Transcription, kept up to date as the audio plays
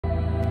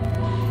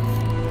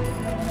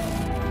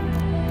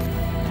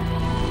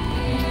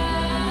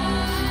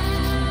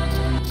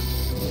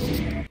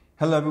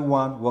Hello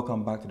everyone,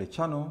 welcome back to the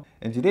channel.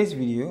 In today's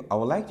video, I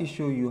would like to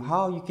show you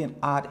how you can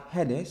add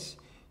headers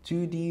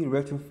to the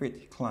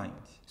Retrofit client.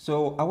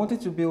 So I wanted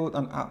to build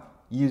an app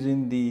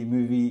using the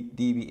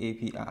MovieDB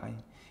API.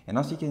 And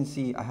as you can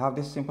see, I have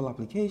this simple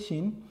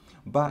application,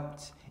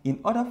 but in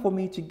order for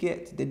me to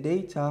get the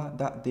data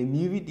that the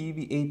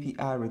MovieDB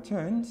API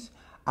returns,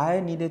 I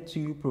needed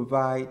to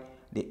provide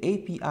the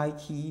API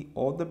key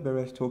or the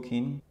bearer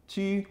token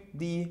to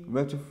the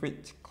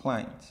Retrofit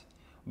client.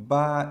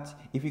 But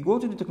if you go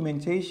to the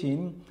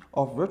documentation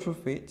of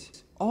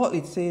Retrofit, all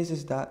it says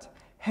is that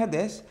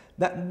headers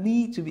that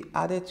need to be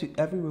added to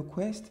every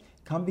request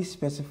can be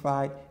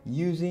specified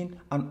using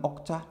an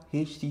Okta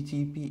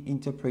HTTP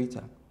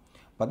interpreter.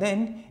 But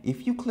then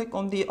if you click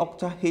on the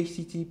Okta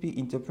HTTP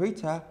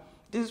interpreter,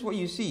 this is what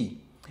you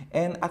see.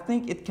 And I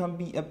think it can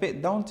be a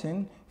bit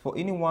daunting for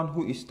anyone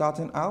who is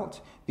starting out,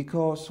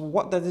 because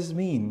what does this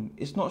mean?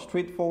 It's not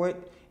straightforward.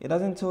 It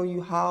doesn't tell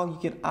you how you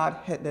can add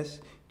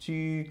headers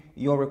to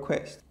your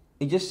request.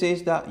 It just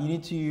says that you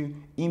need to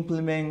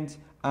implement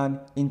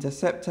an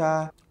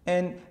interceptor,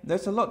 and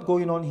there's a lot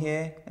going on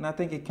here, and I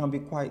think it can be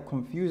quite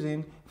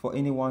confusing for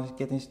anyone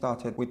getting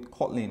started with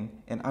Kotlin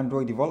and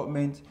Android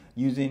development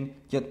using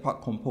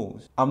Jetpack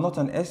Compose. I'm not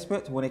an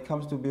expert when it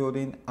comes to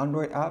building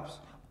Android apps,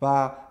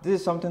 but this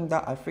is something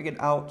that I figured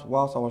out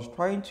whilst I was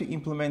trying to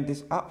implement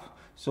this app.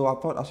 So I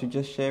thought I should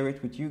just share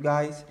it with you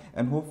guys,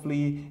 and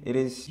hopefully it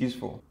is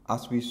useful.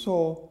 As we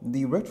saw,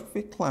 the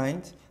Retrofit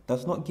client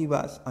does not give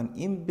us an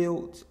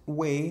inbuilt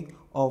way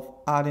of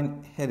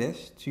adding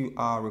headers to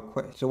our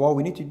request. So what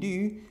we need to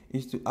do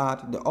is to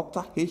add the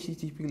Okta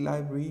HTTP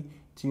library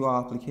to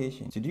our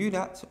application. To do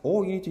that,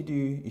 all you need to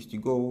do is to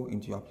go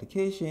into your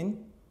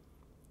application,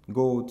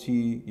 go to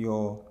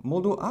your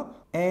Moodle app,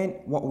 and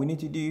what we need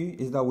to do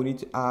is that we need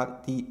to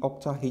add the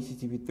Okta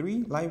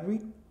HTTP3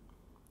 library,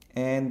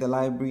 and the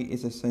library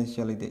is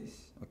essentially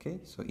this. Okay,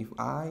 so if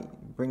I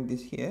bring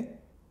this here,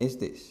 it's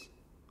this.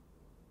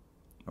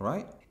 All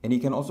right, and you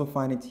can also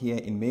find it here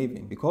in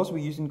Maven. Because we're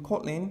using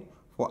Kotlin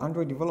for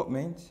Android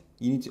development,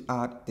 you need to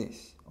add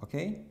this.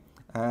 Okay,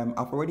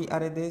 I've already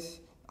added this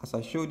as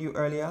I showed you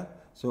earlier,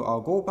 so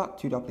I'll go back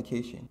to the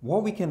application.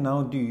 What we can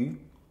now do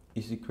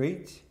is to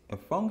create a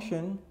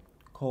function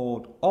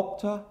called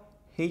Okta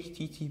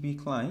HTTP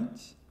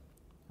client.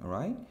 All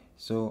right,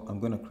 so I'm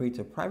going to create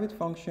a private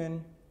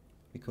function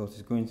because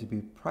it's going to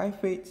be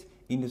private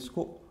in the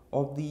scope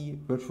of the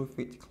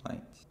Retrofit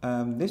client.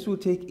 This will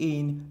take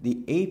in the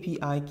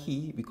API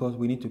key because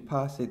we need to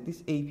pass it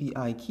this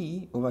API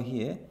key over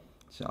here.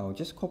 So I'll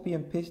just copy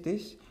and paste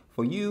this.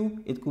 For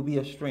you, it could be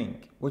a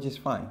string, which is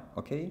fine,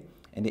 okay?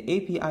 And the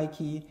API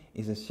key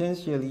is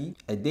essentially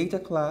a data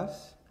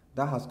class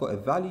that has got a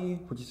value,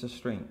 which is a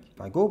string.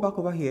 If I go back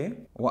over here,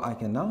 what I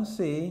can now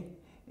say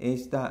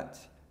is that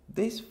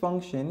this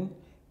function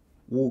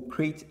will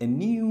create a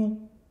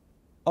new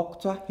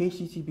Okta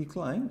HTTP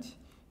client.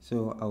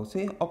 So I'll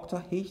say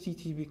Okta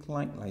HTTP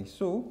client like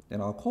so.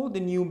 Then I'll call the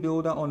new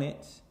builder on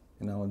it,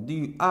 and I'll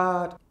do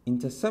add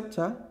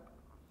interceptor.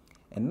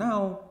 And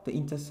now the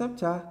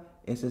interceptor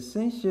is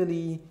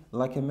essentially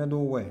like a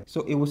middleware.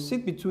 So it will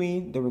sit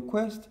between the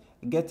request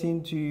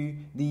getting to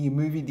the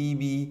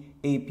MovieDB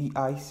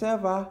API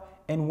server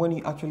and when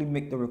you actually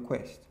make the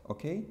request.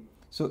 Okay,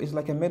 so it's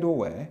like a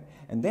middleware,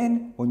 and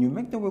then when you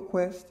make the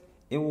request,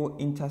 it will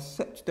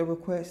intercept the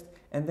request,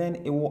 and then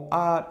it will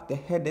add the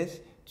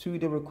headers to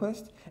the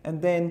request,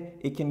 and then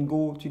it can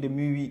go to the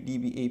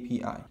MovieDB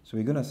API. So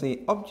we're gonna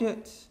say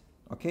object,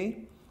 okay,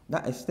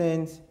 that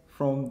extends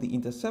from the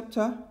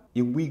interceptor.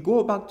 If we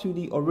go back to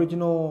the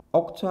original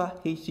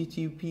Okta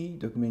HTTP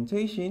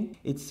documentation,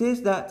 it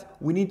says that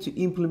we need to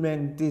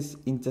implement this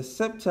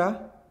interceptor,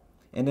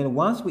 and then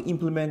once we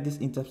implement this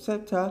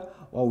interceptor,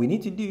 what we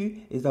need to do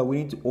is that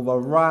we need to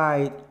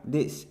override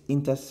this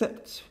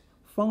intercept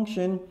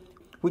function,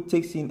 which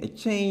takes in a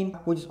chain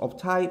which is of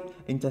type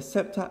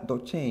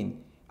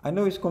interceptor.chain. I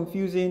know it's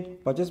confusing,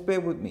 but just bear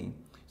with me.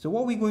 So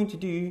what we're going to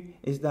do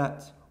is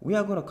that we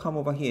are going to come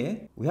over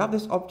here. We have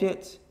this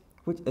object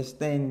which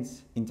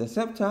extends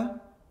interceptor,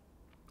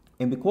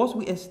 and because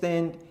we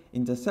extend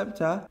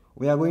interceptor,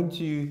 we are going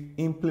to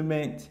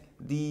implement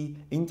the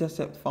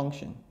intercept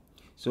function.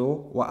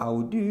 So what I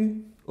will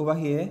do over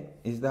here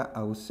is that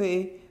I will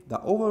say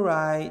that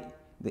override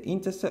the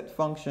intercept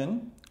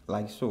function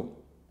like so.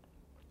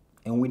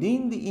 And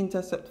within the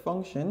intercept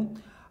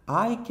function,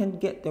 I can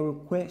get the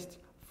request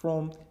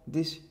from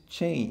this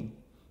chain.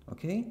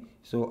 Okay,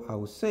 so I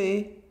will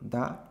say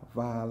that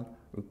val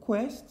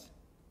request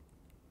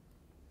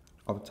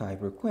of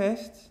type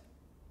request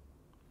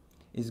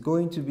is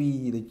going to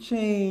be the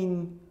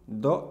chain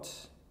dot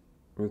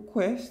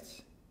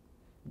request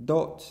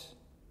dot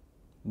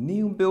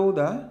new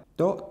builder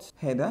dot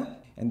header,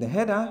 and the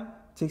header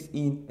takes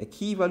in a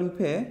key value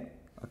pair.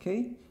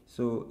 Okay,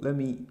 so let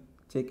me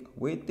take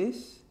away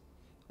this.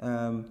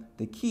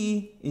 The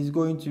key is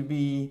going to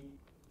be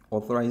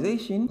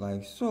authorization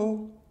like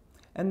so,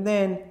 and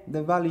then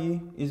the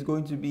value is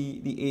going to be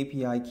the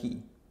API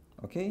key.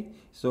 Okay,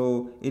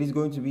 so it is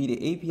going to be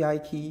the API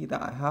key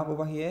that I have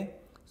over here.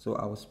 So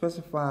I will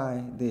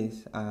specify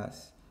this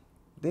as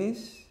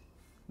this,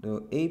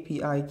 the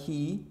API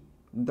key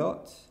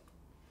dot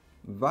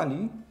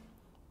value.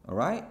 All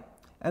right,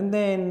 and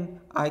then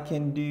I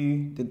can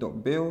do the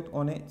dot build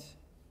on it.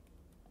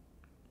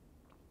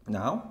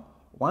 Now,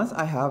 once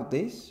I have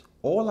this,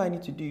 all I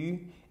need to do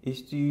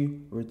is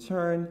to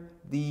return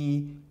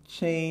the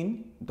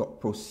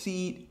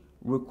chain.proceed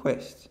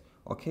request.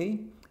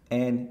 Okay,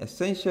 and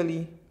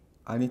essentially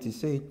I need to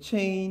say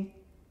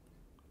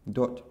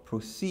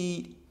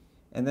chain.proceed,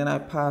 and then I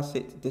pass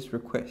it this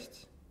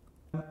request.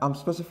 I'm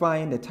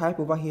specifying the type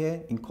over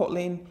here. In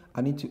Kotlin,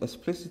 I need to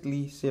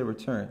explicitly say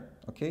return.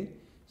 Okay,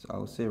 so I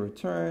will say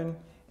return,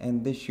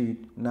 and this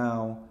should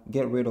now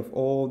get rid of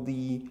all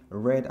the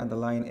red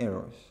underlying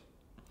errors.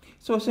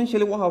 So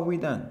essentially, what have we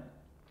done?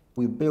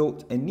 We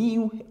built a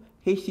new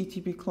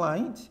HTTP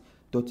client,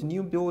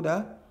 .new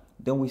builder.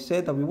 Then we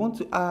said that we want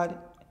to add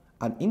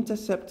an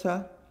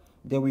interceptor.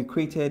 Then we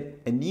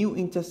created a new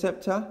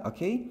interceptor,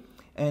 okay?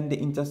 And the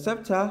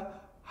interceptor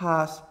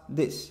has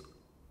this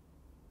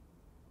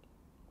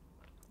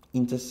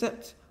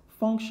intercept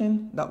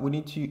function that we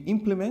need to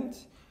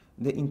implement.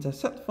 The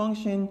intercept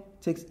function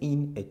takes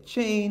in a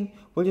chain,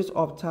 which is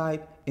of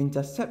type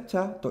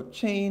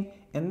interceptor.chain,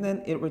 and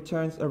then it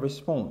returns a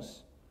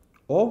response.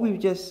 All we've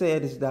just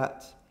said is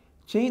that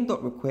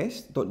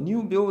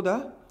chain.request.new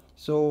builder.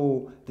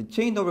 So the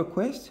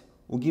chain.request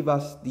will give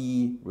us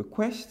the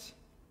request.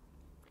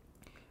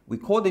 We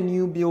call the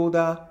new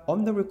builder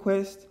on the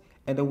request,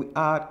 and then we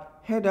add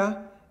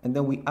header, and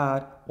then we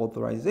add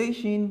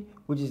authorization,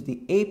 which is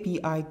the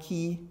API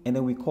key, and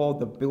then we call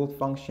the build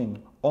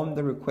function on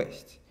the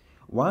request.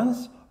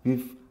 Once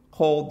we've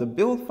called the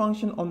build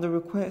function on the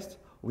request,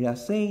 we are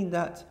saying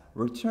that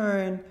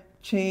return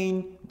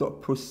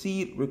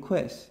chain.proceed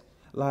request.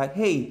 Like,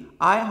 hey,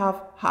 I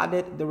have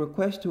added the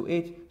request to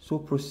it, so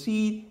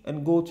proceed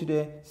and go to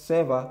the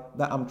server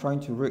that I'm trying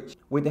to reach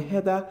with the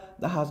header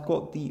that has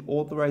got the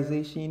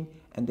authorization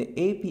and the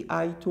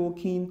API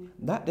token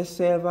that the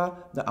server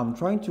that I'm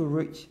trying to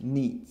reach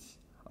needs.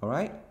 All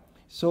right,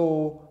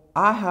 so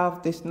I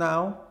have this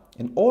now,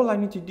 and all I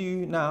need to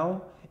do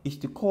now is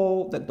to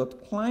call the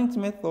 .client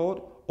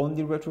method on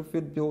the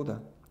retrofit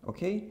builder.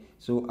 Okay,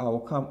 so I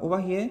will come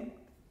over here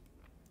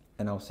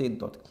and I'll say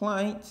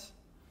 .client,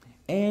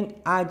 and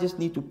I just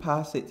need to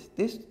pass it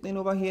this thing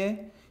over here.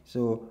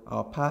 So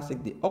I'll pass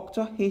it the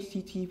Okta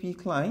HTTP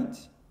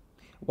client.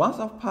 Once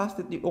I've passed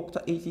it the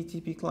Okta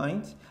HTTP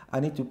client, I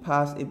need to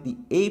pass it the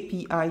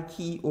API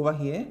key over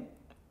here.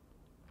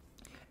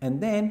 And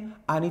then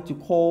I need to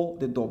call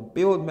the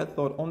 .build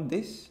method on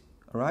this,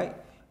 all right,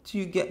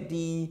 to get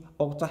the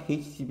Okta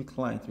HTTP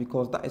client,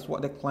 because that is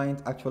what the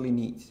client actually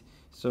needs.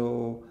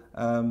 So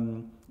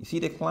you see,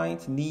 the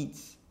client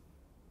needs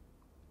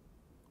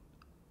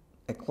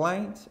a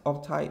client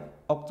of type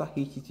Okta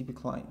HTTP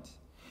client.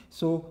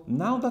 So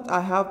now that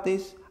I have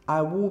this,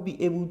 I will be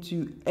able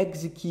to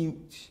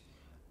execute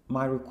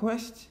my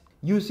request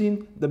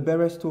using the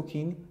bearers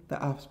token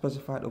that I've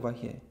specified over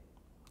here.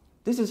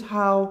 This is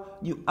how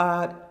you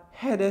add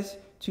headers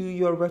to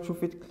your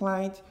retrofit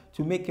client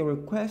to make a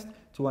request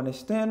to an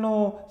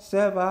external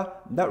server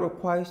that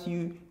requires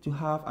you to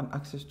have an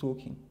access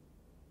token.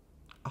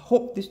 I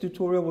hope this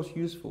tutorial was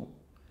useful.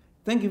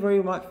 Thank you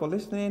very much for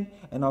listening,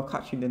 and I'll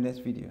catch you in the next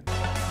video.